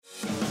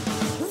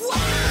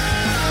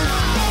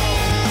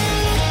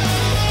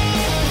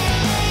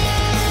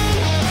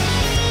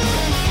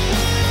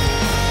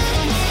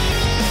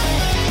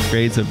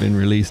grades have been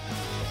released.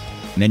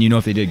 And then you know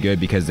if they did good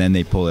because then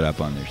they pull it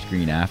up on their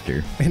screen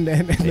after. And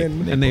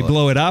then They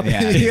blow it up.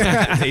 Yeah.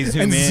 Yeah. They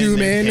And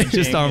zoom in. It's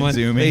Just on one.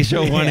 They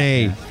show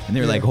 1A. Yeah. And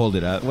they're like, hold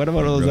it up. What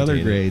about all those Rotate other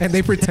it. grades? and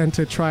they pretend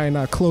to try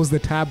and close the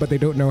tab, but they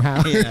don't know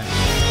how. Yeah.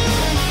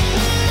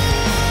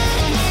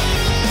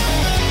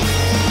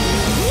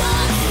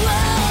 What's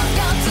love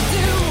got to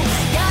do?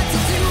 Got to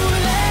do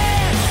with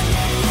it.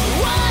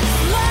 What's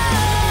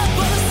love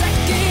but a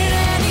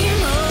second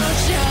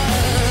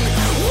emotion?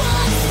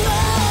 What's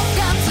love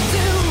got to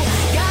do?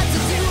 Got to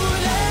do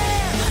with it.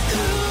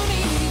 Who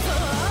needs a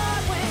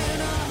heart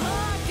when a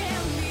heart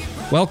can be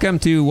broken? Welcome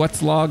to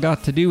What's Law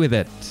Got to Do with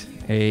It?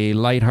 A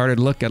lighthearted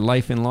look at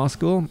life in law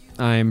school.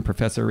 I'm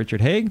Professor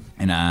Richard Haig.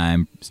 And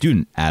I'm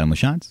student Adam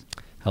Lachance.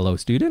 Hello,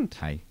 student.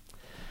 Hi.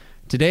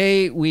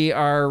 Today we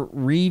are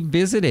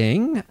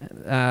revisiting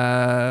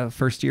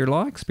first-year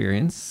law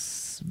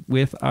experience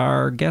with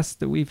our guest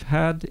that we've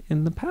had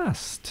in the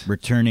past.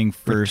 Returning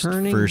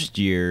Returning- first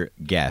year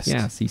guest.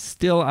 Yes, he's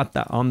still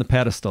on the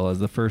pedestal as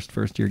the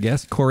first-year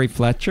guest. Corey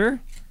Fletcher.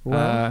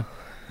 Well,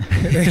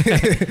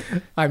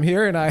 I'm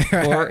here and I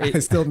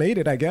still made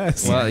it, I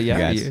guess. Well,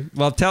 yeah.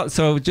 Congrats.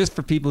 So just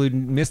for people who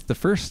missed the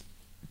first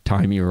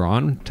time you were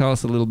on, tell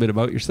us a little bit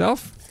about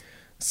yourself.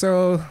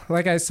 So,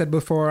 like I said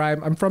before,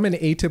 I'm from an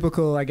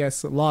atypical, I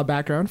guess, law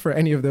background for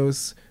any of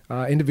those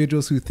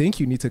individuals who think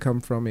you need to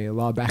come from a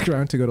law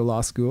background to go to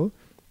law school.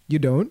 You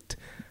don't.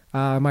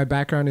 My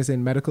background is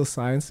in medical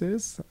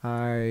sciences.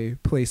 I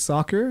play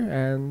soccer,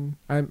 and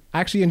I'm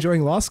actually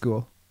enjoying law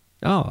school.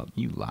 Oh,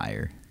 You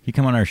liar. You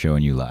come on our show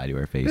and you lie to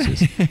our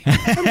faces.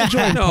 I'm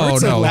enjoying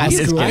parts of law he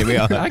just school. kidding. We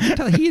all- I can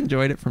tell he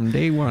enjoyed it from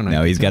day one.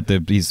 No, he's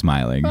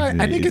smiling.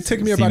 I think it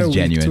took me about a week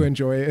Genuine. to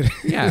enjoy it.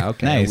 Yeah,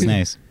 okay.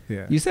 Nice.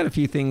 Yeah. You said a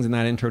few things in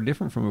that intro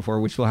different from before,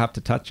 which we'll have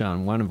to touch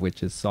on, one of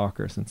which is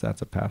soccer, since that's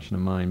a passion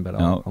of mine, but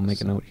I'll make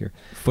a note here.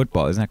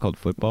 Football. Isn't that called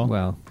football?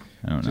 Well,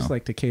 I don't know. Just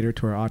like to cater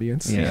to our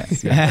audience.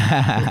 yes.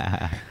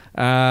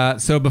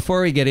 So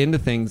before we get into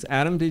things,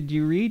 Adam, did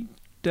you read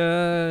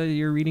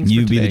your readings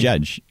You for be the today?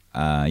 judge.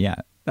 Yeah.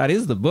 That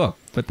is the book,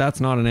 but that's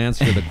not an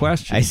answer to the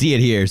question. I see it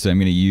here, so I'm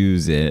going to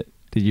use it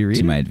Did you read to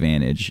it? my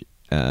advantage.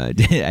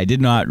 I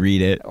did not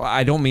read it. Well,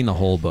 I don't mean the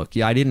whole book.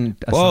 Yeah, I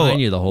didn't assign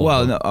you the whole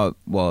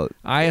book.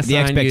 I assigned you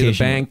the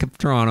expectation- Bank of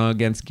Toronto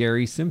against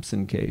Gary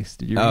Simpson case.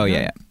 Did you read Oh,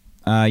 that?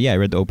 yeah. I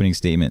read the opening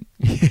statement.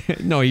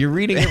 No, you're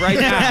reading it right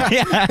now.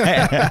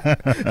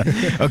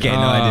 Okay, no,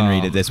 I didn't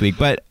read it this week,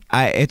 but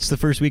it's the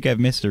first week I've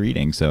missed a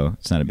reading, so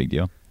it's not a big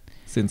deal.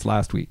 Since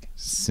last week.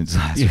 Since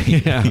last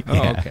week. Yeah.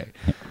 Oh, okay.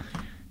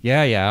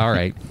 Yeah, all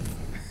right.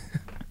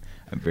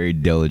 I'm very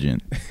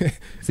diligent.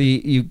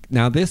 See,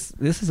 now this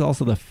is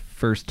also the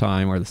first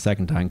time or the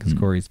second time because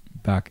Corey's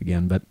back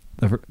again, but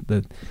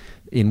the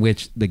in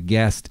which the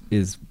guest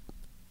is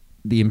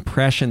the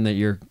impression that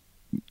you're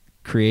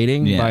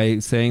creating by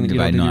saying that you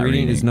By don't do not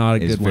reading is reading not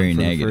a is good one very for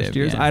the negative, first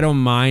years. yeah. I don't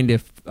mind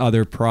if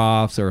other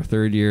profs or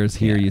third years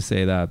hear Yeah. you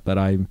say that, but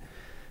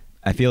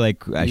I feel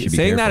like I should be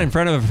saying that careful. in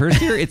front of a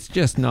first year, it's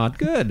just not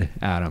good,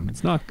 Adam.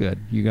 It's not good.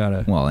 You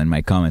gotta. Well, in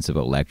my comments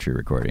about lecture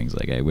recordings,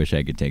 like I wish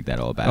I could take that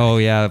all back. Oh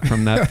yeah,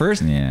 from that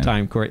first Yeah.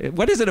 time, Corey.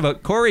 What is it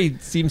about Corey?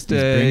 Seems to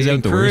He brings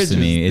out the worst in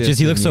me. It's encourages just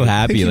he this looks in so you. I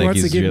happy, think he like wants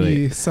to he's give really.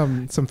 me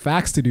some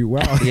facts to do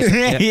well.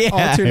 Yeah.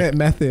 Alternate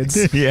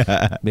methods.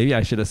 Yeah. Maybe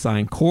I should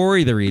assign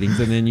Corey the readings,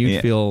 and then you'd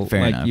Yeah, feel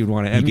fair like enough. you'd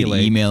want to You could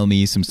emulate. email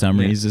me some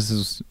summaries. This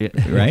is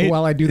right.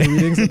 While I do the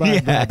readings about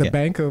Yeah, the yeah.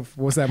 Bank of,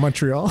 was that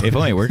Montreal? If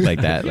only it worked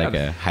like that, like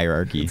a hierarchy.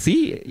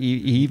 See, he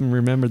even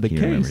remembered the He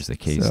case. remembers the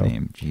case So,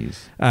 name.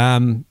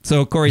 Jeez.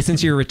 So Corey,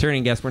 since you're a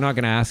returning guest, we're not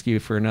going to ask you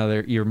for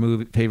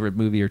your favorite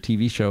movie or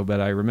TV show,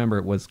 but I remember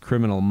it was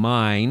Criminal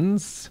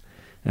Minds,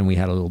 and we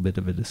had a little bit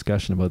of a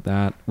discussion about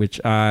that, which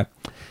I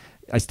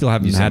still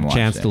haven't You had haven't a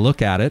chance watched to it.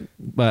 look at it,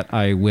 but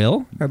I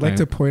will. I'd like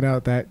to point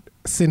out that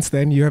since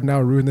then you have now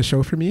ruined the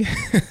show for me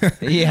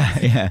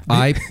Yeah.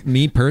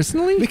 Me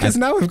personally? because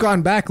now we've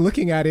gone back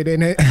looking at it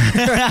and it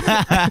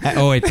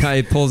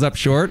It pulls up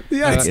short.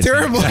 it's it's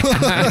terrible.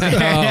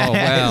 Oh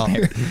well.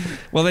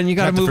 Well, then you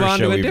got to Not the move first on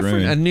show to a we've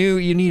different, ruined.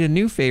 You need a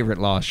new favorite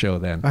law show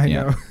then. I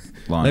Yeah. know.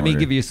 Law Let and me Order.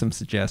 give you some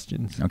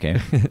suggestions. Okay.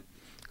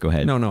 Go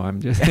ahead. No,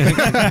 I'm just.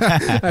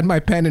 I had my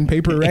pen and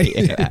paper ready.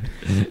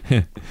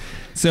 Yeah.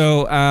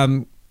 So,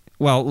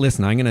 well,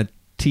 listen, I'm going to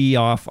tee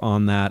off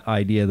on that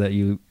idea that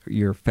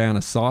you're a fan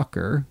of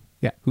soccer.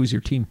 Yeah. Who's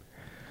your team?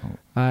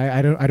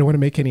 I don't want to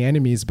make any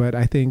enemies, but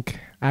I think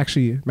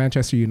actually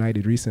Manchester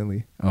United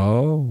recently.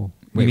 Oh.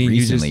 Wait,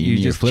 recently? You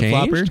mean your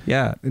flip-flopper? changed?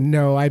 Yeah.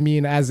 No, I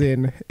mean as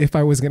in if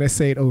I was gonna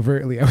say it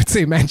overtly, I would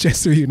say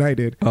Manchester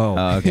United. Oh,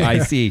 okay. I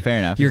see. Fair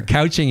enough. You're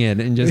couching it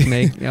and just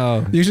make.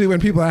 Oh. Usually when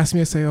people ask me,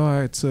 I say,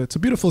 "Oh, it's a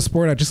beautiful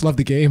sport. I just love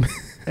the game."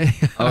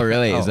 Oh,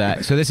 really? Is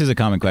that so? This is a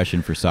common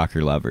question for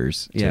soccer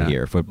lovers to Yeah.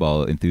 hear,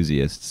 football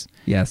enthusiasts.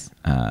 Yes.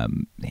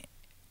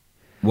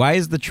 Why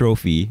is the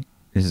trophy?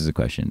 This is a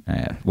question.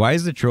 Why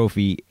is the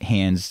trophy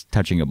hands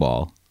touching a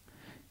ball?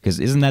 Because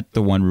isn't that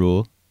the one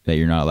rule that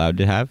you're not allowed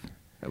to have?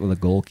 Well, the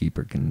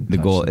goalkeeper can. The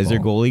touch goal the is there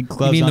ball. goalie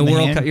gloves You mean on the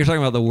World hand? Cup? You're talking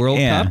about the World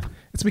Yeah. Cup?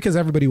 It's because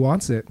everybody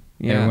wants it.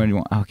 Yeah.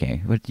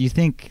 Okay, what do you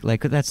think?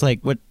 Like that's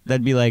like what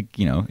that'd be like,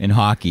 you know, in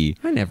hockey.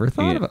 I never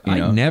thought of it. You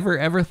know? I never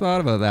ever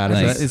thought about that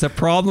Like- as a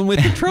problem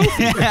with the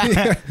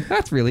trophy.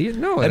 That's really it.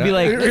 No, That'd be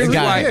like It this really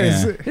guy.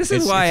 is. yeah. this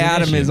is It's- why it's an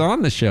Adam issue. is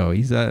on the show.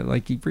 He's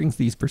like he brings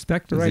these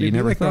perspectives Right, that you it'd be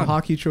never like the thought.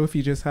 hockey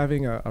trophy just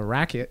having a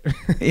racket.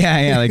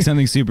 Yeah, like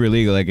something super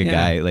illegal, like a Yeah.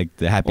 guy, like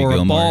the Happy Or a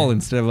Gilmore. ball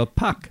instead of a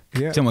puck.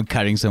 Yeah. Someone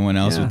cutting someone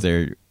else Yeah. with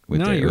their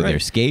No, you're with right. their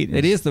skate.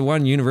 It is the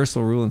one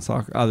universal rule in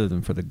soccer, other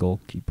than for the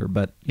goalkeeper.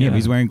 But Yeah, but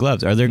he's wearing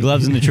gloves. Are there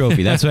gloves in the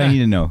trophy? That's what I need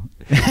to know.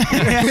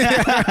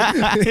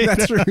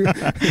 That's true.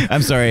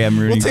 I'm sorry, I'm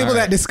We'll rooting. table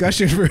that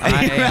discussion for.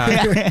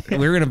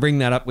 we're going to bring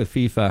that up with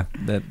FIFA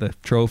that the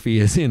trophy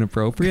is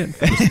inappropriate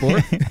for the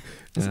sport.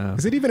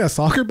 Is it even a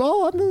soccer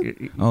ball on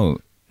the? Oh,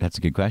 that's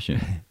a good question.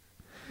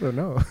 I don't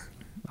know.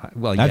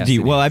 Well, I've yes,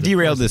 it I've is.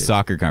 derailed Of this course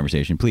soccer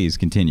conversation. Please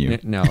continue. it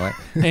is. No.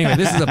 Anyway,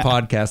 this is a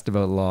podcast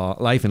about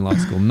life in law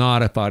school,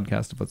 not a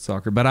podcast about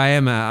soccer. But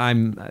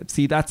I'm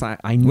see that's I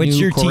knew What's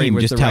your Corey team?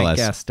 was Just the tell right us.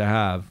 guest to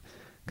have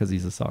because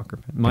he's a soccer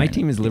fan. My Okay.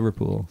 team is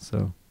Liverpool,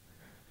 so.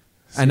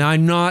 And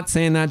I'm not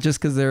saying that just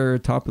because they're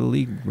top of the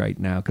league right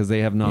now, because they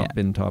have not Yeah.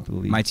 been top of the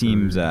league. My for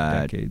team's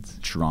decades.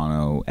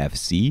 Toronto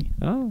FC.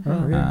 Oh,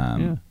 Oh, yeah.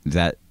 yeah. Is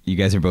that you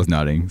guys are both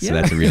nodding? So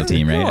Yeah. that's a real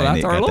team, right? No, I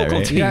that's our got that local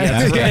right? team. Yeah,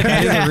 That's right.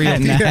 That is a real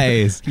team.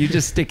 Nice. You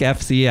just stick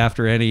FC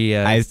after any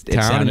it town,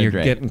 and sounded you're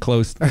right. getting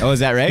close. Oh,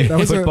 is that right? That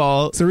was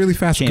Football. It's a really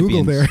fast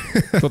Google champions.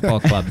 there. Football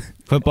club.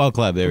 Football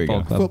club. There Football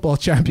we go. club. Football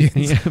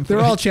champions. Yeah.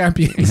 They're all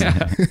champions.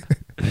 Yeah.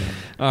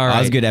 All right.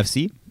 Osgood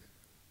FC.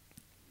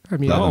 I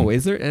mean, Oh,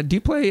 is there? Do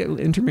you play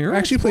intramural? I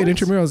actually played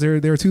sports?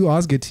 intramurals. There are two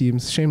Osgood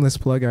teams. Shameless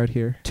plug out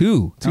here.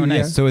 Two. Oh, nice.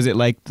 yeah. So is it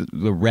like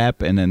the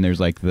rep, and then there's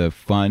like the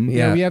fun?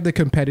 Yeah. We have the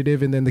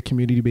competitive and then the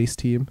community-based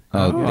team.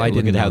 Oh, Oh, I look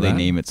didn't at how know they that.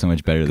 name it so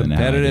much better than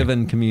how I Competitive do.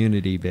 and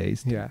community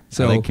based. Yeah.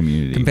 So I like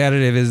community.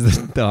 competitive is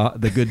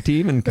the good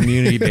team, and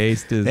community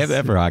based is. They have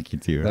that for hockey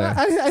too. Right?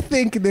 I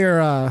think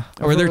they're.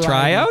 Or their variety.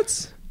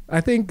 tryouts.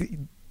 I think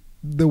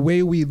the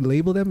way we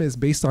label them is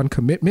based on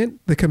commitment.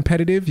 The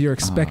competitive, you're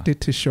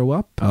expected to show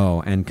up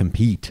Oh, and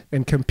compete.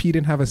 and compete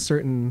and have a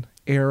certain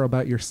air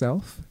about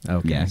yourself.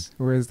 Okay. Yes.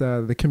 Whereas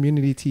the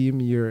community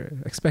team, you're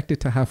expected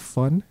to have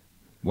fun.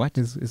 What?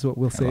 Is what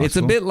we'll say. Law It's a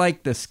school? bit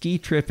like the ski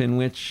trip in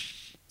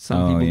which some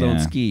Oh, people don't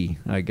yeah. ski.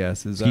 I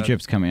guess is Ski that-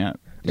 trip's coming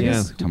up. I Yeah,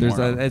 guess there's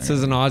tomorrow. it's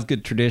an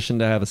Osgood tradition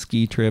to have a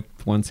ski trip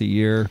once a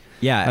year.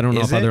 Yeah. I don't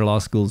know is if other it? law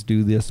schools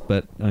do this,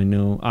 but I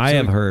know I So-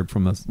 have heard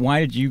from us.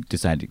 Why did you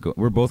decide to go?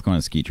 We're both going on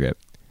a ski trip.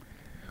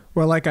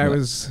 Well, like I What-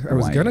 was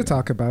why going to do-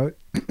 talk about,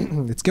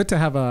 it's good to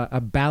have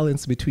a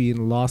balance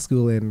between law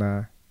school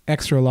and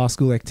extra law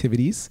school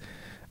activities.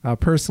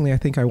 Personally, I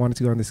think I wanted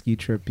to go on the ski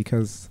trip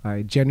because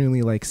I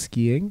genuinely like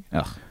skiing.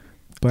 Ugh.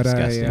 But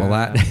Disgusting.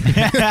 Well,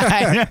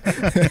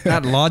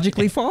 that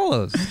logically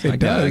follows. I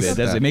does. guess. It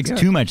does. It makes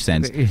too much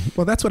sense.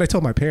 well, that's what I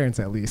told my parents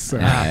at least. So.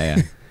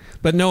 Yeah.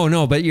 But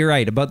no, but you're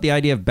right about the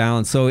idea of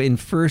balance. So in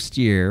first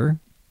year,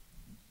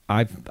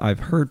 I've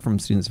heard from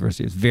students first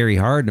year it's very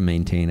hard to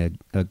maintain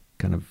a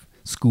kind of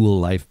school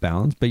life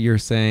balance. But you're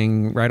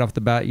saying right off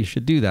the bat you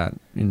should do that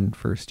in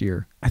first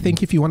year. I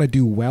think if you want to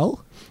do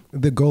well,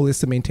 the goal is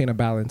to maintain a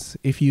balance.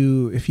 If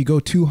you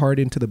go too hard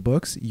into the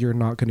books, you're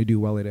not going to do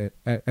well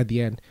at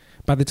the end.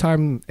 By the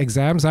time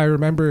exams, I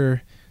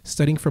remember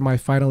studying for my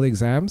final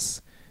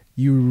exams.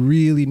 You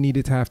really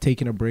needed to have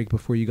taken a break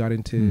before you got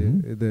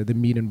into the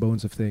meat and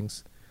bones of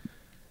things.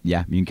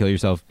 Yeah, you can kill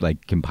yourself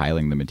like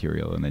compiling the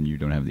material, and then you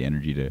don't have the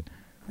energy to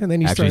And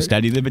then you actually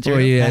start study the material.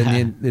 Well, yeah,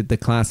 and the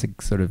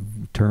classic sort of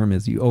term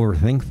is you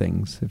overthink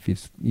things. If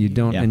you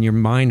don't, Yeah. and your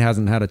mind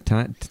hasn't had a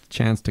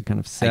chance to kind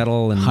of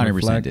settle and 100%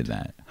 reflect. did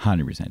that.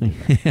 100%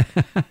 did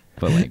that.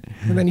 But like,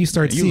 and then you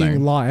start You seeing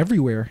learn. law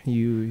everywhere.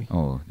 You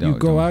don't, go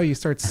don't. out,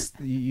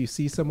 you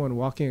see someone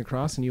walking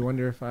across, and you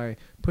wonder if I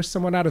push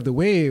someone out of the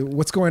way,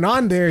 what's going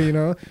on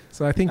there?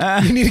 So I think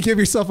you need to give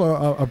yourself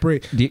a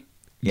break.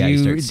 Yeah, you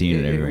start seeing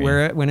it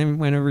everywhere.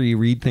 Whenever you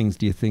read things,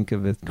 do you think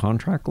of it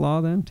contract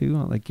law then too,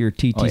 like your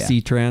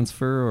TTC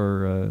transfer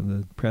or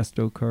the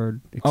Presto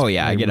card? Oh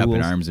yeah, I get up in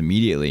rules? arms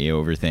immediately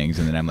over things,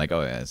 and then I'm like, oh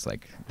yeah, it's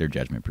like they're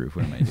judgment proof.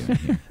 What am I doing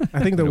here?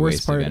 I think the What a worst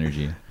waste part. of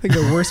energy. I think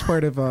the worst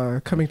part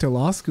of coming to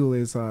law school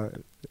is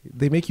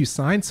they make you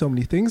sign so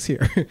many things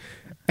here.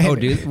 Oh,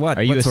 dude, what?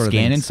 Are you what a sort of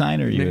scan and things? sign,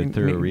 or are you a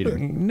thorough reader?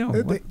 No.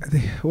 what?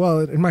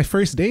 Well, in my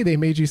first day, they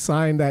made you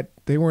sign that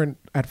they weren't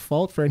at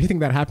fault for anything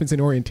that happens in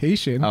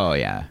orientation. Oh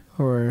yeah,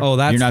 Or Oh,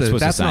 that's you're not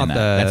supposed to that's sign not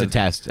that. the That's a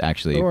test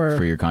actually Or-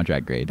 for your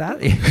contract grade. that.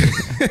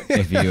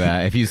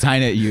 if you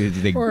sign it,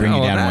 they Or- bring you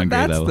No, down one grade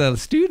that's level. the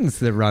students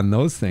that run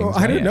those things. Well,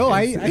 I don't yeah. know.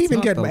 I It's even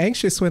not get the-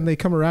 anxious when they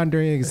come around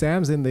during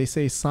exams and they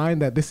say, sign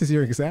that this is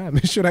your exam.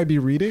 Should I be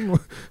reading?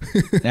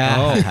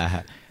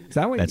 Is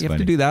that what That's you have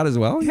funny. to do that as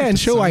well? You Yeah, have and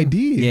to show sign?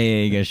 ID.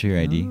 Yeah, you gotta show your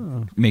ID. Oh.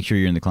 make sure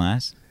you're in the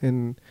class.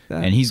 And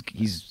And he's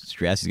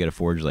stressed. He's got to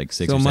forge like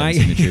 6 So or 7 my-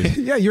 signatures.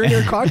 yeah, you're in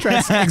your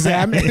contracts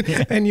exam,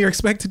 and you're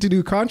expected to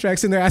do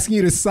contracts, and they're asking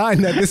you to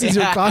sign that this is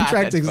your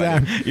contract That's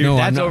exam. funny. No,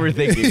 That's I'm not.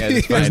 overthinking. at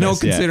its There's no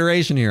finest, yeah.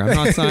 consideration here. I'm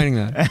not signing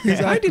that.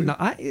 I did not.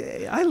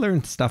 I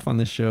learned stuff on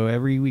this show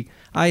every week.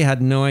 I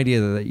had no idea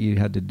that you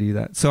had to do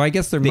that. So I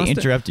guess there They must.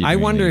 interrupt you I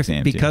during wonder the if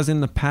exam, too. because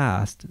in the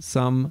past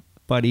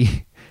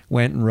somebody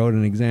went and wrote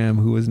an exam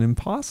who was an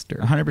imposter.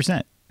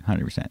 100%.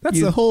 100%.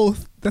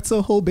 That's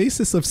the whole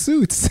basis of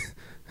Suits.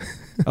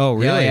 Oh,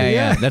 really?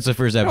 Yeah. That's the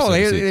first episode. Oh, of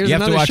there's Suits. You have to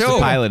another watch show. the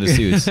pilot of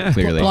Suits,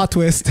 clearly. Plot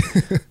twist.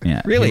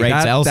 Yeah. Really? He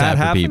writes that LSAT for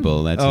happened?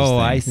 people. That's his oh, thing.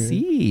 I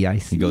see. I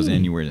see. He goes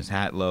in, he wears his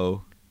hat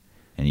low,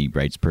 and he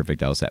writes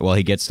perfect LSAT. Well,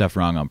 he gets stuff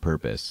wrong on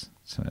purpose.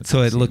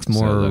 So it looks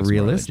more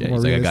realistic. legit.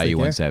 He's like, I got you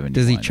realistic, 170.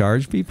 Does he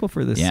charge people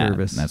for this Yeah,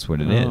 service? that's what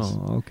it is.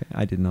 Oh, okay.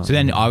 I did not. So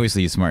then, know.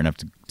 obviously, he's smart enough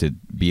to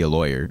be a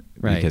lawyer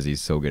Right. because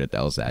he's so good at the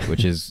LSAT,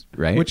 which is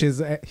right. Which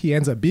is he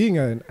ends up being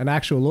an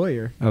actual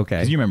lawyer. Okay.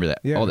 Because you remember that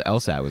Yeah. all the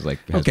LSAT was like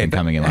has Okay, been but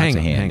coming in lots hang of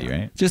on, handy, hang on.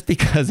 right? Just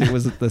because it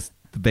was the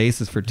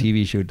basis for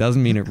TV show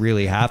doesn't mean it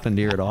really happened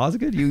here at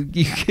Osgood.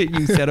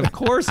 You said of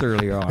course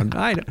earlier on.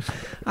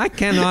 I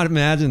cannot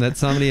imagine that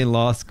somebody in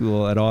law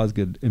school at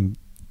Osgood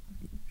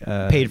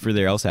Paid for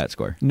their LSAT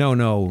score. No,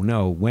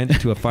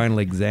 went to a final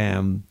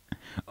exam.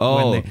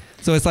 Oh,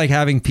 So it's like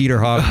having Peter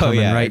Hogg come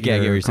yeah, and I write get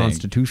what your you're saying.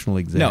 constitutional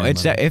exam. no,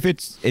 it's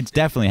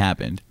definitely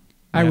happened.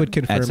 I Yeah. would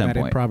confirm At some that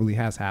point. it probably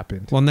has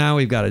happened. well, now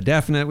we've got a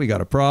definite, we got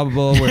a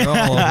probable, we're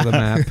all over the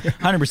map.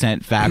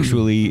 100%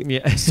 factually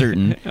Yeah.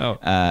 certain Oh.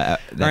 that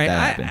All right,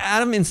 happened.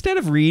 Adam, instead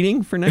of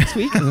reading for next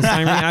week,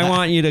 I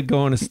want you to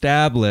go and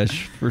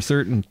establish for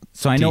certain.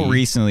 So I know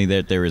recently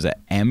that there was a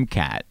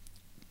MCAT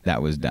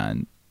that was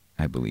done,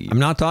 I believe. I'm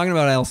not talking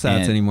about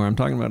LSATs And- anymore. I'm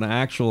talking about an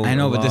actual. I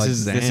know, but law this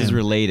is exam.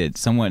 related.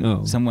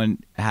 Oh. Someone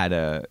had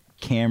a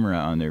camera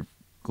on their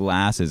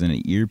glasses and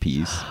an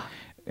earpiece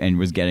and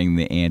was getting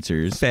the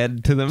answers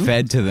fed to them.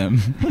 fed to them.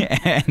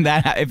 And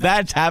that if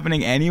that's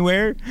happening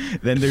anywhere,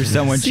 then there's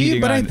someone See,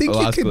 cheating but on I think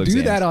law you school could do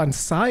exams. that on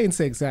science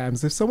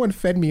exams. If someone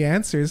fed me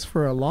answers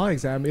for a law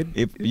exam,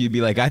 If you'd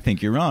be like, I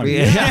think you're wrong.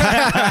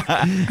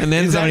 Yeah. And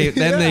then Is that-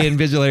 then yeah. the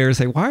invigilator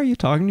say, "Why are you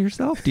talking to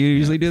yourself? Do you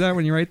usually do that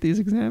when you write these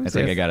exams?" It's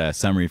like I got a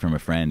summary from a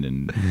friend,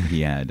 and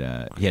he had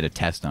a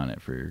test on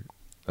it for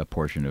a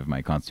portion of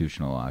my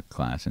constitutional law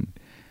class, and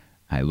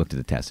I looked at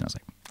the test and I was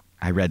like,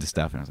 I read the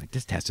stuff and I was like,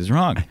 this test is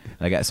wrong.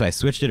 So I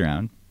switched it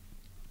around,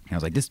 and I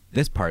was like,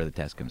 this part of the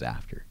test comes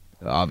after,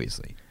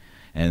 obviously,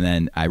 and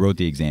then I wrote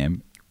the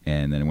exam,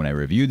 and then when I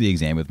reviewed the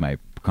exam with my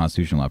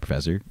constitutional law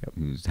professor,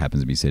 who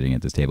happens to be sitting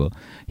at this table,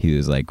 he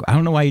was like, I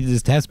don't know why you did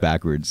this test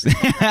backwards.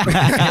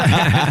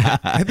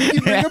 I think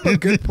you bring up a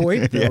good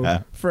point though.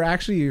 Yeah.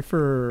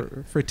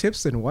 For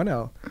tips in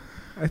 1L.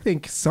 I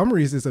think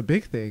summaries is a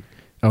big thing.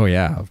 Oh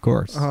yeah, of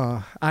course.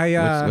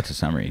 What's a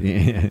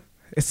summary?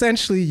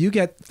 Essentially, you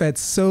get fed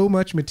so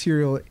much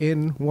material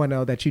in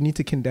 1L that you need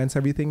to condense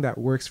everything that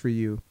works for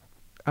you.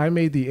 I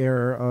made the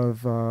error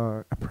of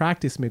a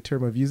practice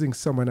midterm of using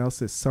someone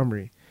else's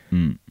summary.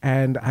 Mm.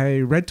 And I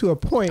read to a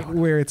point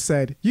where it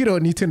said, you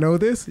don't need to know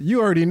this. You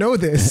already know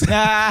this.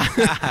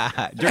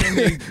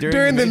 during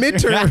During the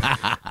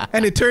midterm.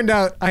 And it turned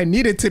out I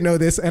needed to know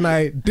this, and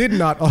I did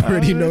not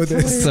already know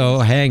this. So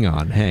hang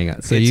on.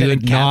 So It you said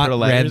had in not capital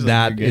read letters,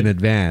 that like you're in good.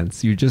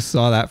 advance. You just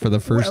saw that for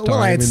the first time. Well,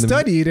 I had in the-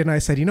 studied, and I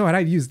said, you know what?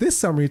 I'd use this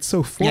summary. It's so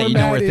Yeah, formatted. you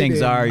know where things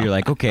and- are. You're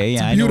like, okay,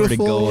 yeah, I know where to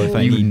go if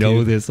I You need know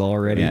to. this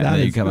already. Yeah, That and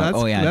then you is- come up, that's,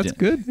 oh, yeah, that's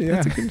good. Yeah.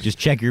 That's a good. Just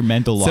check your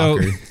mental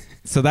locker.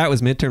 So that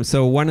was midterm.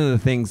 So one of the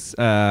things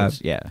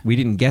Yeah. we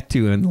didn't get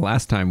to in the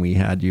last time we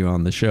had you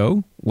on the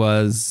show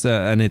was,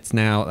 and it's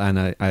now,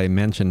 and I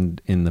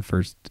mentioned in the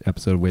first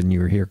episode when you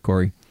were here,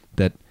 Corey,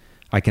 that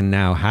I can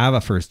now have a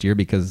first year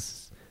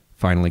because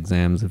final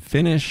exams have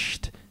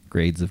finished,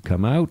 grades have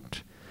come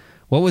out.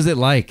 What was it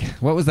like?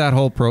 What was that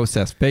whole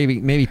process?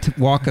 Maybe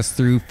walk us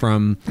through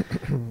from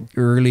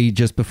early,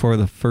 just before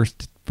the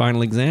first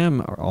final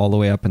exam, all the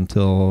way up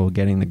until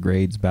getting the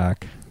grades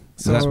back.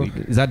 So-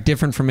 Is that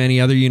different from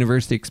any other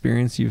university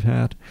experience you've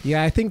had?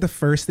 Yeah, I think the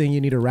first thing you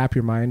need to wrap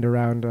your mind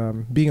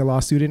around being a law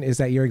student is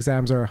that your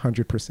exams are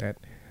 100%.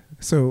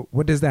 So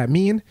what does that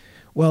mean?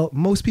 Well,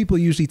 most people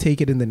usually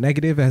take it in the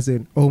negative, as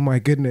in, oh my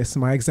goodness,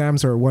 my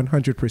exams are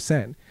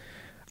 100%.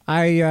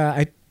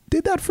 I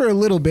did that for a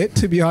little bit,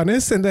 to be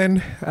honest, and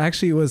then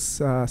actually it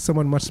was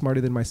someone much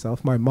smarter than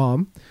myself, my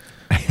mom,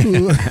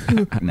 who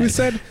Nice.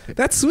 said,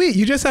 that's sweet,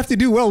 you just have to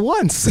do well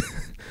once.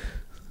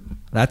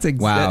 That's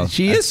Wow.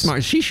 She is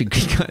smart. She should.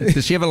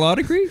 Does she have a law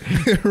degree?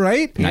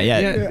 Right? Not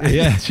yet.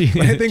 Yeah. She,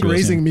 But I think True.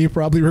 raising me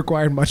probably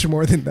required much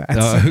more than that.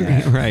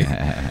 Oh,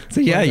 right.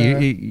 So yeah,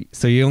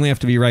 But, you only have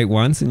to be right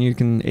once, and you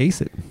can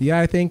ace it. Yeah,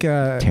 I think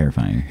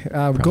Terrifying.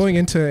 going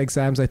into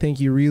exams, I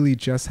think you really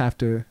just have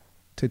to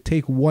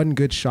take one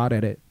good shot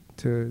at it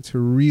to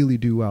really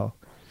do well.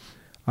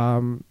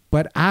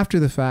 But after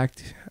the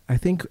fact, I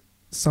think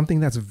something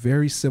that's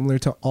very similar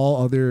to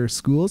all other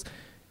schools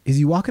is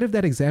you walk out of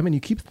that exam and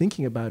you keep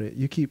thinking about it.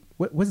 You keep,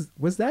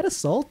 was that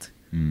assault?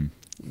 Mm.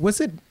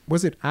 Was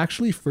it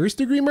actually first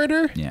degree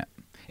murder? Yeah.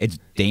 it's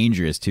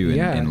dangerous too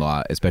Yeah. in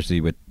law, especially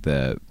with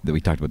that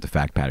we talked about the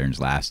fact patterns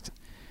last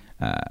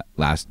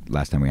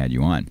time we had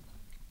you on,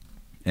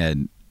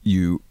 and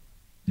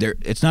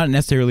it's not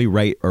necessarily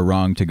right or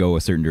wrong to go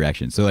a certain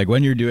direction. So like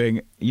when you're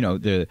doing,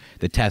 the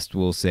test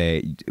will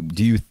say,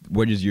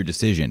 what is your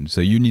decision?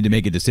 So you need to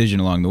make a decision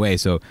along the way.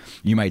 So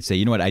you might say,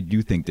 you know what, I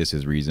do think this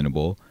is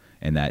reasonable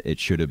and that it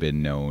should have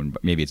been known,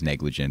 but maybe it's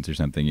negligence or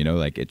something,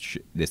 like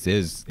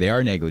they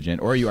are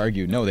negligent, or you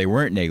argue, no, they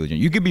weren't negligent.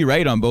 You could be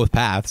right on both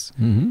paths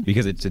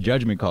because it's a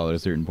judgment call at a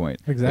certain point.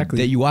 Exactly.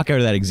 That you walk out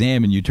of that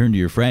exam and you turn to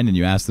your friend and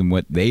you ask them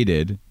what they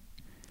did.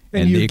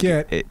 And you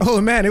get,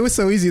 oh man, it was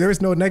so easy. There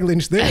was no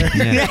negligence there.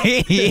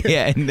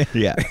 yeah.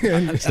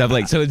 Stuff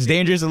like, so it's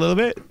dangerous a little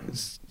bit.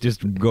 It's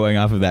just going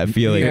off of that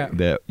feeling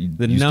that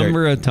the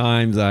number of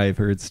times I've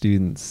heard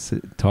students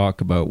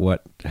talk about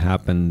what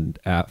happened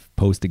at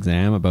post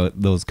exam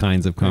about those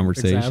kinds of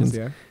conversations. Exams,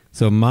 yeah.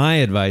 So my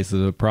advice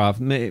as a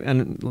prof,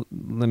 and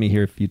let me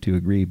hear if you two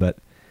agree, but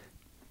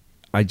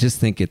I just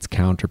think it's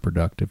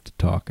counterproductive to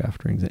talk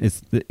after exam.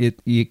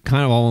 You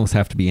kind of almost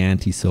have to be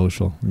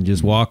antisocial and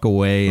just walk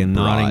away and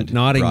not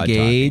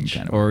engage,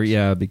 kind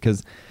of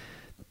because.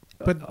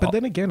 But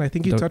then again, I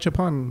think you touch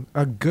upon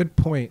a good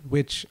point,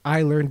 which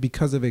I learned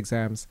because of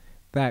exams,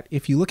 that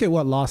if you look at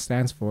what law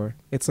stands for,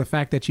 it's the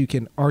fact that you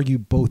can argue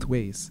both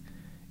ways.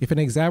 If an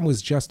exam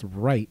was just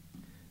right,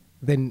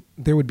 then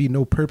there would be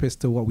no purpose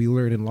to what we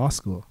learn in law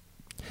school.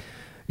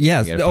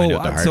 Yes. And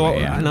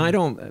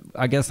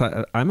I guess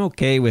I'm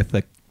okay with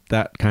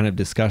that kind of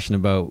discussion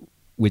about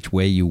which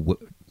way you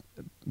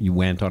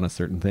went on a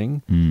certain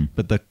thing.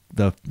 But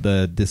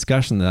the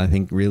discussion that I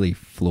think really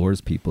floors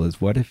people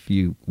is, what if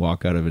you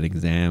walk out of an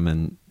exam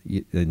and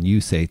you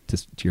say to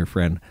your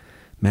friend,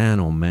 man,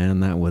 oh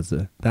man,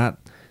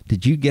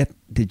 did you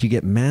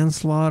get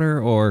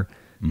manslaughter or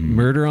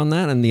murder on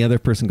that? And the other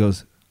person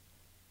goes,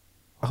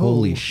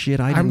 holy shit!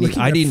 I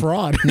didn't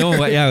fraud. No,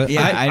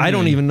 I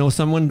don't even know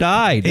someone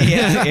died.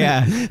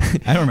 Yeah.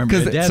 I don't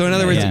remember. So in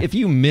other words, if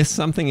you miss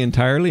something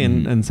entirely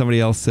and somebody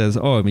else says,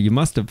 "Oh, you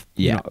must have,"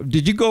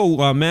 did you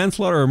go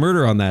manslaughter or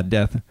murder on that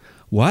death?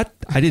 What?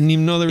 I didn't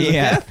even know there was a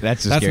death.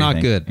 That's not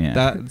thing. good.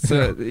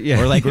 Yeah.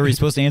 Or like, were we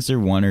supposed to answer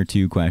one or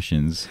two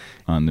questions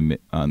on the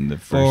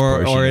first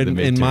portion or of the midterm?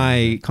 in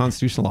my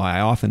constitutional law,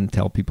 I often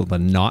tell people to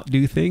not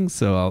do things.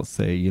 So I'll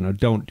say,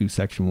 don't do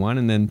section 1,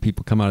 and then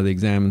people come out of the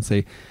exam and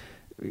say,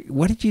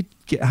 what did you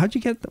get? How'd you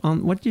get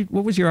on? What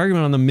was your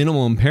argument on the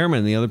minimal impairment?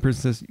 And the other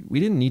person says, we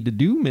didn't need to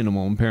do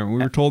minimal impairment.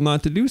 We were told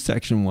not to do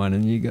section 1.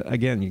 And you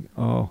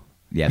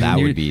that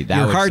would be that.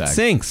 Your would heart suck.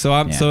 sinks.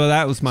 So so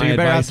that was my you're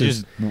better advice. off to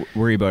just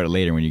worry about it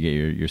later when you get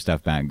your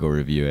stuff back and go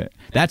review it.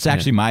 That's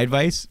actually my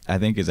advice. I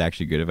think is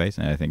actually good advice.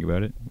 Now I think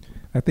about it.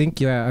 I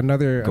think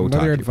another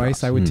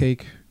advice I would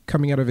take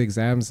coming out of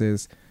exams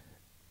is,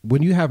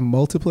 when you have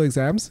multiple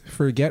exams,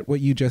 forget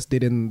what you just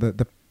did in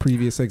the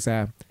previous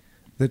exam.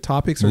 The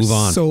topics are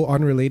so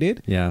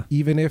unrelated. Yeah.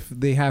 Even if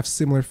they have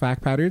similar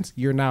fact patterns,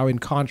 you're now in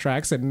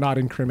contracts and not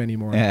in crim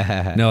anymore.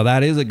 No,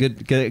 that is a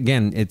good.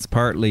 Again, it's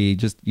partly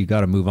just you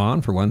got to move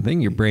on for one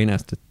thing. Your brain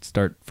has to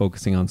start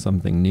focusing on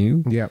something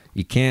new. Yeah.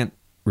 You can't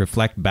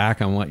reflect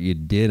back on what you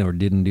did or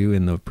didn't do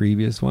in the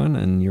previous one.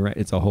 And you're right.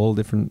 It's a whole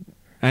different.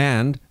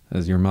 And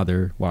as your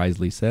mother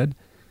wisely said,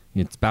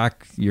 it's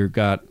back. You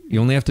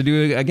only have to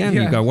do it again.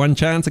 Yeah. You got one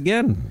chance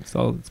again.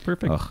 So it's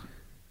perfect. Ugh.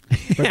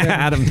 But then,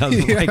 Adam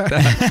doesn't like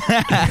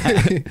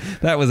that.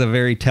 That was a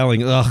very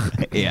telling.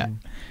 Ugh. Yeah.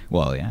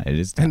 Well, yeah, it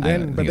is. And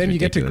then you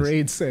get to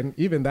grades, and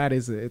even that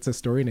it's a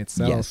story in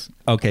itself. Yes.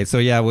 Okay, so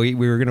yeah,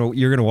 you're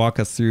gonna walk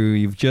us through.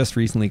 You've just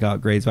recently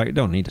got grades back. You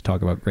don't need to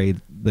talk about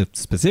the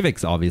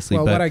specifics, obviously.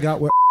 Well, but what I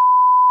got.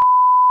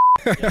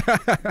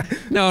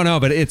 No,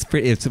 but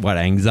it's what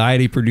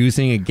anxiety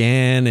producing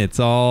again. It's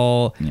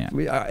all. Yeah.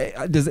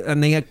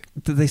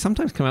 Do they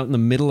sometimes come out in the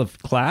middle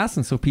of class,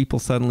 and so people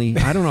suddenly,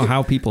 I don't know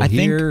how people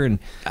hear. And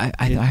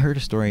I heard a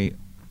story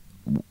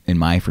in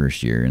my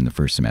first year in the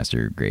first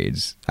semester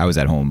grades. I was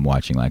at home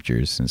watching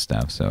lectures and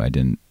stuff, so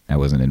I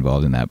wasn't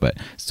involved in that. But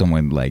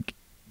someone like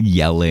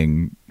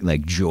yelling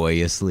like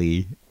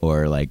joyously,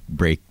 or like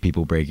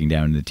people breaking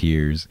down into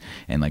tears,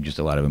 and like just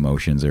a lot of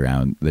emotions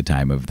around the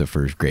time of the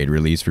first grade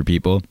release for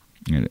people,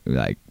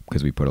 like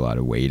because we put a lot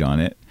of weight on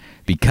it.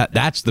 Because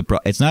that's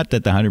it's not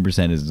that the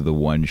 100% is the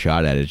one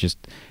shot at it.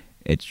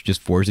 It's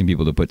just forcing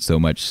people to put so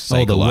much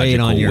psychological weight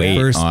on your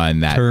first on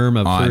that term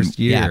of first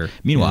year. Yeah.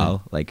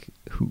 Meanwhile, like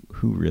who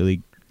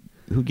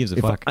gives a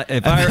fuck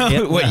if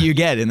I what you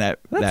get in that?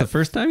 That's the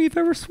first time you've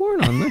ever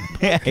sworn on the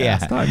yeah.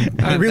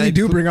 I really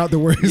do bring out the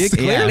worst.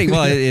 Clearly,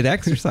 well, it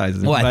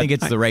exercises. Well, I think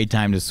it's the right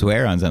time to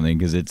swear on something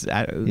because it's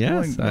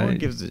no one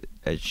gives a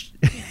no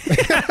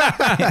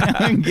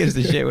one gives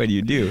a shit when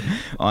you do.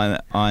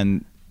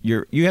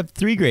 You have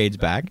 3 grades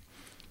back.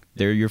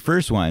 They're your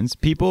first ones.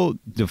 People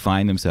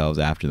define themselves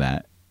after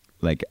that.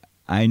 Like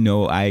I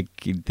know I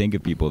can think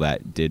of people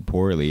that did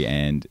poorly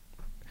and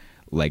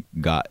like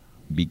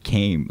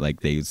became like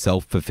they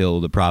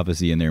self-fulfilled a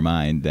prophecy in their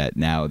mind that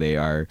now they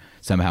are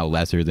somehow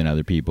lesser than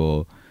other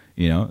people,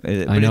 You know,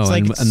 I know, it's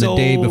like and the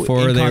day before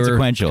they were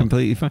inconsequential.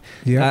 completely fine.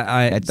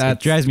 Yeah. That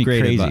drives me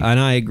great crazy. and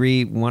I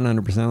agree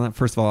 100% on that.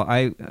 First of all,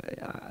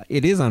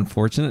 it is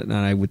unfortunate, and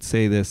I would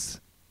say this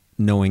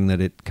knowing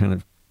that it kind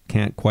of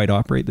can't quite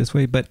operate this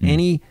way. But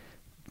any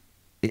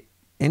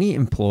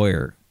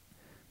employer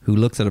who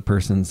looks at a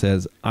person and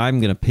says, "I'm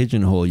going to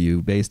pigeonhole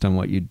you based on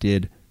what you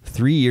did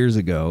 3 years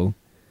ago,"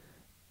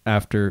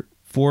 after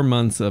 4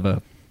 months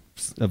of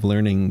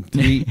learning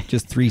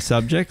three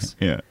subjects,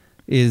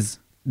 is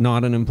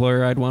not an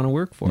employer I'd want to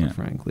work for.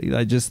 Frankly,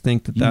 I just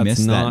think You that's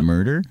missed not that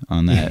murder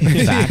on that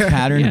fact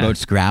pattern about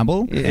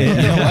Scrabble. You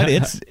know what?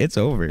 It's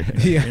over.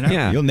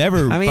 Yeah. You'll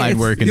never find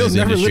work in You'll this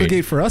never industry.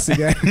 litigate for us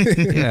again.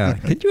 Yeah,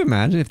 could you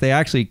imagine if they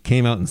actually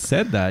came out and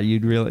said that?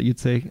 You'd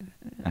say,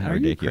 How "Are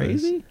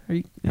ridiculous. you crazy?" Are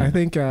you? I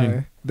think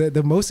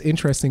the most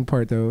interesting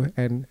part, though,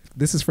 and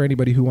this is for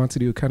anybody who wants to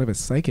do kind of a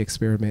psych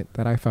experiment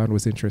that I found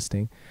was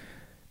interesting.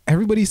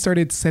 Everybody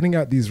started sending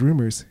out these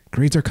rumors.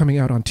 Grades are coming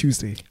out on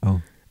Tuesday.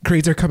 Oh.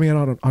 Grades are coming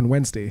out on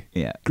Wednesday.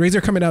 Yeah. Grades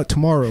are coming out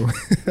tomorrow.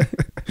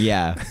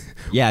 Yeah.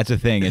 It's a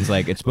thing. It's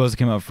like it's supposed to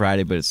come out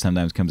Friday, but it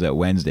sometimes comes out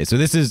Wednesday. So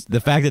this is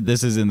the fact that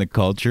this is in the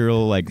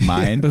cultural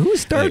mind. But who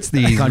starts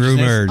like, these consciousness.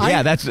 rumors?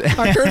 Yeah, that's.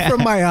 I heard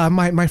from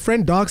my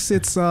friend Doc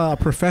Sit's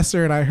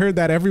professor, and I heard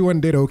that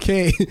everyone did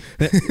okay.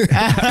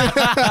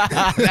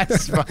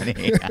 That's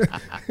funny.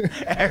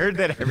 I heard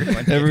that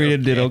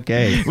everyone did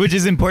okay. which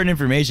is important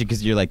information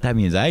because you're like, that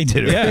means I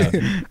did it.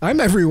 Yeah. I'm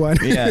everyone.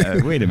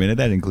 Yeah. Wait a minute,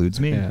 that includes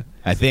me. Yeah.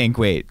 I think.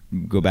 Wait,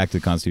 go back to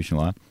the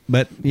constitutional law.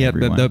 But yeah,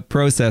 Everyone. the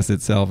process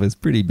itself is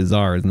pretty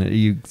bizarre, isn't it?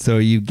 You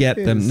get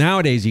It them is.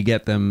 nowadays. You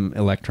get them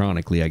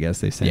electronically. I guess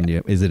they send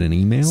you. Is it an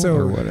email So,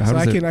 or what? so does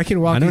I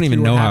can walk. I don't you even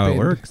through know what how it happened.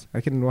 works.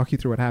 I can walk you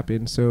through what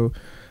happened. So,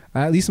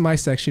 at least in my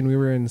section, we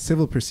were in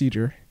civil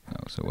procedure, Oh,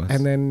 so what's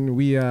and then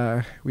we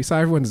saw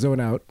everyone zone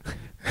out,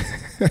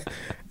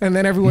 and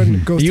then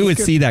everyone goes. You to would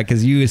see that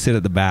because you sit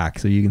at the back,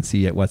 so you can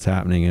see what's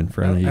happening in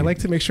front of you. I like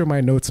to make sure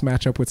my notes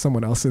match up with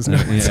someone else's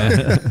notes.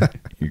 Yeah.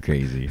 You're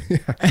crazy.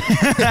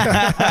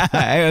 I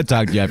gotta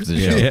talk to you after the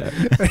show.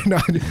 Yeah. No, I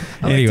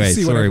like Anyway, to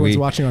see what sorry, everyone's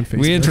watching on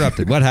Facebook. we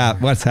interrupted.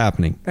 What's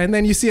happening? And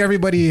then you see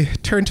everybody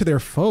turn to their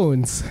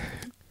phones.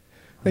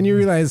 Then you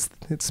realize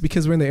it's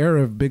because we're in the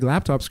era of big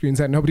laptop screens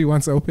that nobody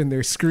wants to open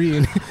their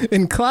screen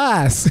in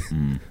class.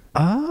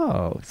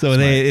 Oh, so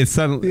it's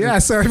suddenly Yeah,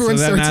 so everyone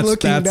then starts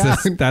looking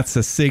that's down. that's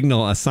a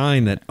signal, a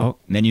sign that And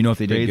then you know if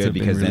they did Grades good have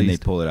been because then they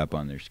released. pull it up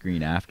on their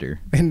screen after.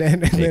 And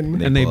then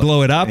and they pull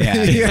blow it up.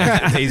 Yeah,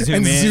 Yeah. they zoom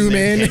And in, zoom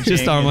they in. pinch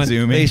Just on and one-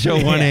 zoom they in. show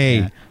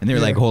 1A. and they were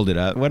like, hold it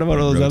up. What about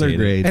all those rotate other it.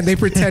 grades? and they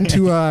pretend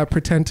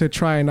to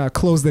try and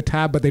close the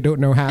tab, but they don't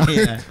know how.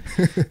 Yeah.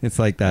 It's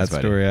like that That's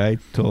funny. story I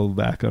told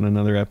back on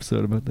another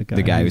episode about the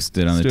guy who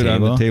stood on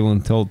the table?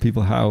 and told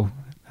people how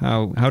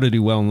to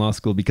do well in law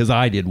school because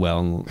I did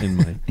well in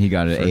my He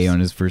got an A on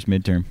his first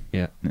midterm.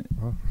 yeah.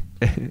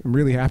 I'm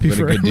really happy What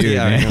a for good him. dude,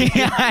 Yeah, I man.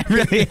 know. I'm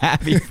really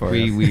happy for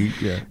him. we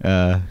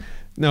yeah.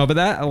 No, but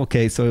that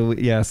okay. So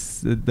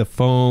yes, the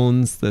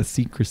phones, the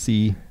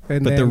secrecy,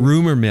 And but the then-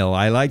 rumor mill.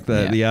 I like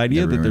the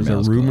idea the that there's a rumor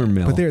mill's rumor cool.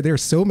 mill. But there are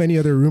so many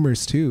other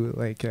rumors too.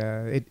 Like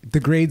the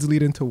grades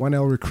lead into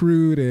 1L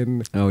recruit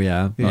and oh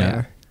yeah,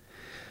 yeah.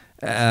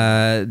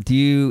 Do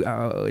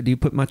you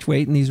put much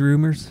weight in these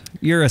rumors?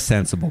 You're a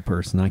sensible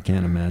person. I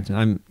can't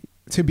imagine.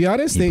 To be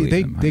honest, He they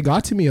believes them, they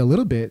got to me a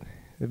little bit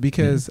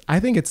because I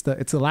think it's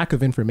the lack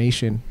of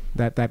information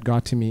that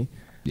got to me.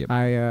 Yep.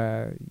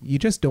 You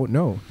just don't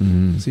know.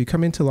 Mhm. So you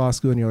come into law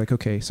school and you're like,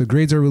 okay, so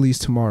grades are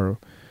released tomorrow.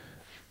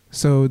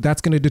 So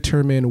that's going to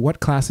determine what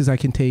classes I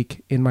can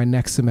take in my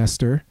next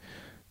semester,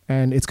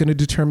 and it's going to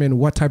determine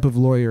what type of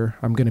lawyer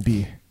I'm going to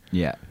be.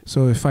 Yeah.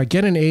 So if I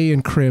get an A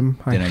in crim,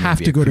 I Then I'm gonna have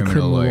be to a go to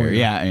criminal lawyer.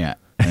 Yeah, yeah.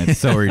 And it's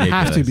so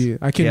ridiculous. Have to be.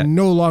 I can Yeah.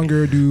 no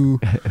longer do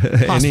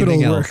hospital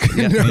Anything work.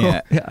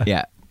 else?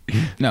 Yeah.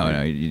 No.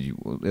 Yeah.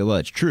 Well,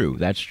 it's true.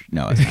 It's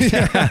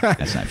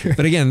that's not true.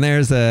 But again,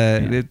 there's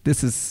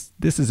this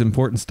is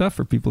important stuff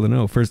for people to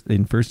know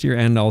in first year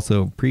and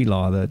also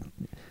pre-law that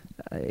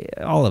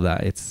all of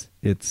that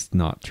it's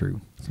not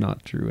true. It's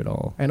not true at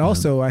all. And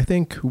also, I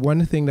think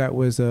one thing that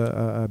was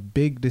a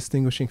big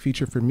distinguishing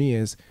feature for me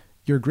is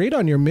your grade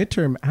on your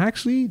midterm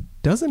actually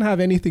doesn't have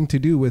anything to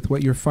do with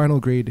what your final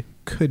grade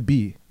could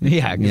be.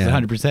 Yeah, because Yeah.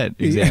 100%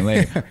 exam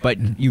later.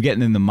 But you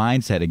getting in the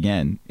mindset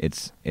again.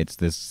 It's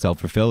this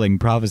self-fulfilling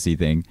prophecy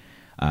thing,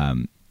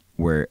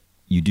 where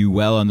you do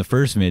well on the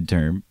first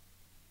midterm.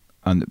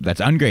 That's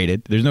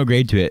ungraded. There's no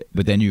grade to it,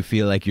 but then you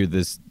feel like you're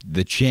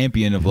the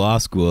champion of law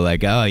school.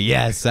 Like, oh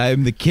yes,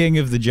 I'm the king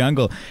of the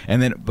jungle.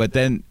 And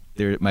then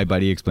my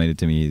buddy explained it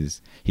to me.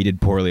 He did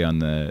poorly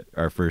on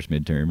our first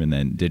midterm, and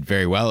then did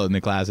very well in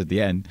the class at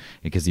the end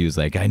because he was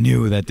like, I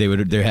knew that they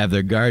would have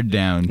their guard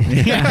down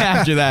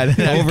after that. I'm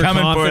coming for them.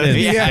 Overconfident.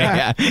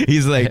 Yeah.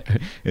 He's like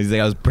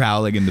I was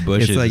prowling in the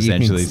bushes. It's like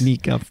essentially. you can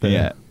sneak up there.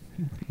 Yeah.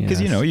 Because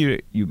Yes.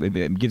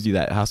 it gives you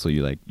that hustle.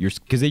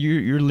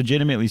 You're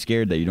legitimately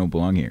scared that you don't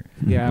belong here.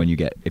 Yeah.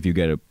 If you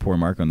get a poor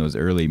mark on those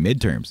early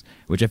midterms,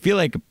 which I feel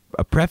like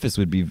a preface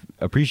would be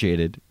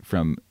appreciated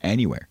from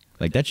anywhere.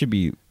 Like that should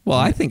be. Well,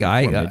 I think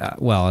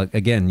well,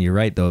 again, you're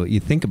right though. You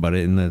think about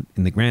it in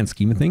the grand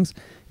scheme of things.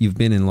 You've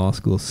been in law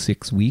school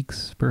 6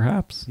 weeks,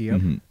 perhaps. Yep.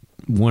 Mhm.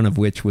 One of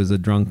which was a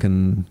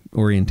drunken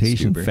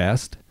orientation Stuber.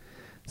 fest.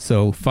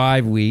 So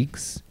 5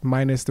 weeks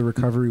Minus the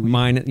recovery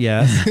week.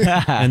 yes,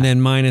 and then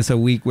minus a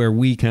week where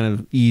we kind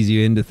of ease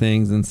you into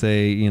things and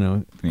say,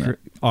 Yeah.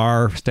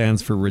 R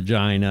stands for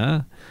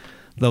Regina,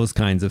 those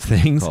kinds of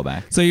things.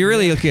 Callback. So you're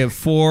really looking at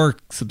 4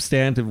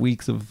 substantive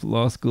weeks of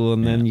law school,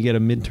 and then you get a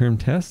midterm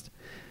test.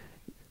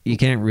 You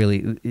can't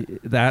really.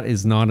 That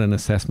is not an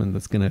assessment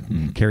that's going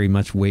to carry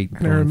much weight.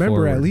 And I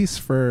remember, at least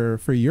for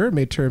your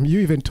midterm,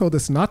 you even told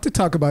us not to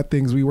talk about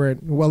things we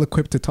weren't well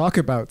equipped to talk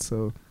about.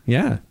 So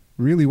yeah.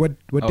 really, what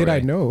did I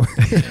right. know?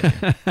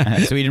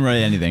 So he didn't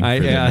write anything for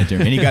the midterm,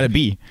 and he got a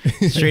B,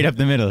 straight up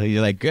the middle.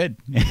 You're like, good.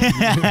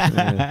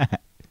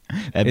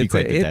 That'd be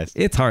quite the test.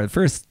 It's hard.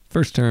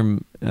 First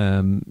term,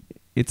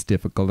 it's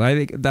difficult. I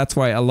think that's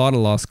why a lot of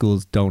law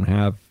schools don't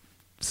have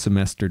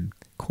semestered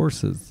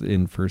courses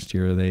in first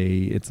year.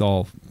 It's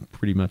all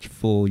pretty much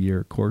full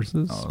year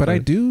courses. Oh, But I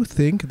do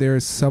think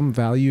there's some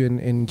value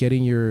in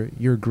getting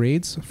your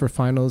grades for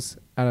finals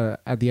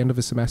at the end of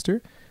a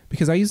semester,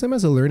 because I use them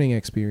as a learning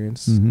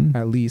experience, Mhm.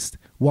 at least.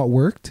 What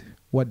worked,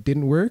 what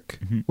didn't work,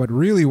 Mhm. what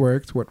really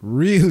worked, what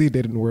really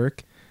didn't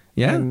work.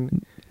 Yeah.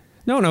 And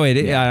No,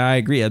 I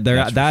agree.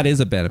 That is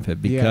a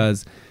benefit,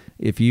 because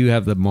if you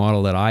have the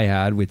model that I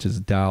had, which is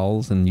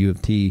Dowell's and U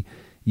of T,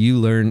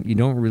 you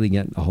don't really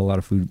get a whole lot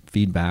of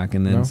feedback,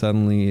 and then No.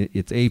 suddenly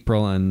it's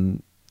April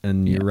and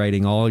you're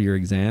writing all your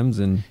exams,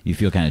 and You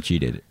feel kind of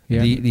cheated.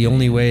 Yeah. the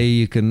only way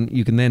you can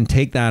then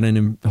take that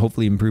and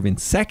hopefully improve in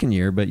second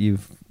year, but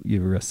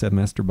you're a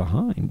semester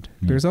behind.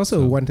 there's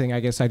also So- one thing I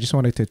guess I just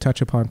wanted to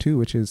touch upon too,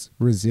 which is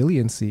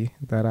resiliency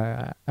that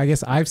I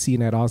guess I've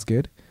seen at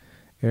Osgood.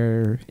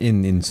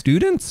 In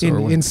students or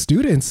what? In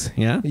students,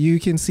 Yeah. you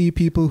can see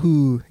people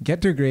who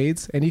get their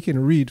grades and you can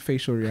read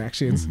facial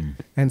reactions,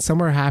 and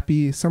some are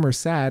happy, some are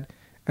sad,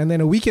 and then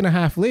a week and a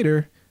half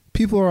later,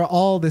 people are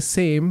all the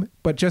same,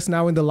 but just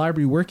now in the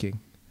library working.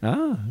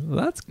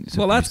 That's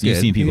So that's you've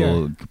good. seen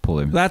people pull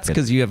their. That's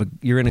because you're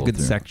in a pull good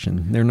through.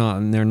 section. They're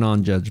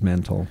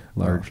non-judgmental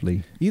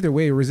largely. Either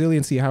way,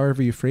 resiliency,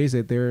 however you phrase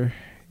it,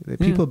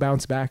 people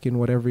bounce back in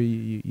whatever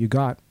you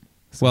got.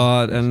 So-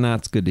 Well, and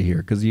that's good to hear,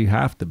 because you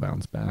have to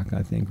bounce back,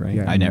 I think, right?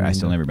 Yeah. I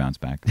still never bounce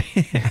back.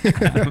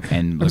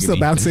 And look I'm at still me.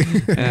 bouncing.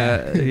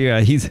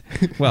 Yeah, he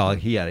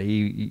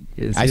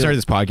is. I started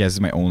this podcast as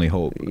my only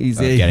hope He's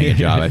of getting a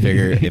job. I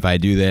figure if I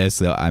do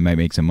this, I might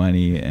make some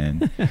money,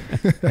 and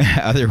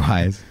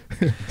otherwise,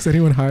 Is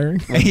anyone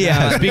hiring?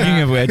 yeah.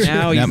 Speaking of which,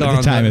 now he's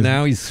the time is.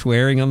 now he's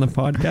swearing on the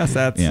podcast.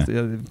 That's Yeah.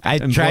 I tried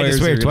to employers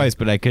swear are- twice,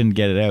 but I couldn't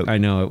get it out. I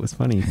know, it was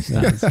funny.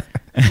 That's-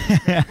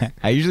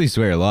 I usually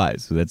swear a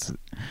lot, so that's.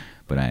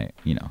 But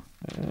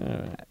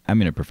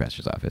I'm in a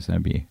professor's office.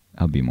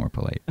 I'll be more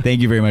polite.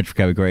 Thank you very much for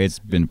coming, Corey. It's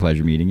been a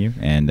pleasure meeting you,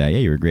 and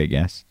you were a great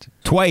guest.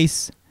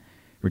 Twice,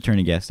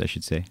 returning guest, I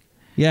should say.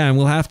 yeah, and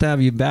we'll have to have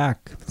you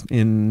back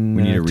in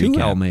We need a 2L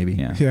recap, maybe.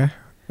 Yeah. Yeah,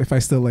 if I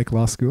still like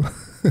law school.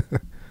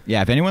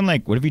 Yeah, if anyone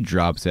what if he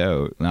drops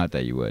out? Not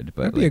that you would,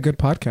 but That'd be a good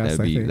podcast,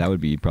 I think. that would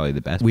be probably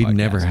the best. We've podcast.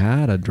 never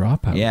had a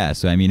dropout. Yeah,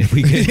 so I mean, if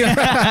we could,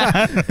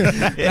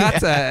 That's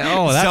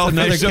Selfish,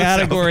 another so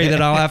category selfish.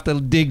 that I'll have to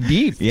dig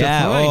deep. to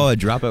yeah,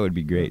 find. a dropout would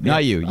be great.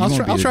 Not you.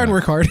 I'll try and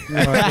work hard.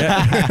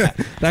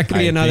 That could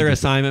be I another think-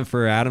 assignment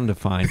for Adam to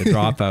find a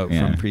dropout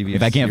Yeah. from previous.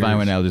 If I can't find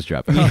years. one, I'll just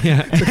drop out.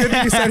 Yeah.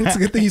 It's a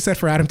good thing you said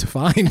for Adam to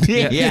find.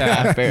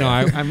 Yeah, fair No,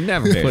 enough. I've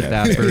never Fair put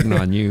enough. that burden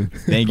on you.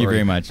 Thank you Corey.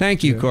 very much.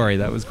 Thank you, Corey.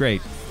 That was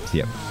great. See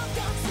ya.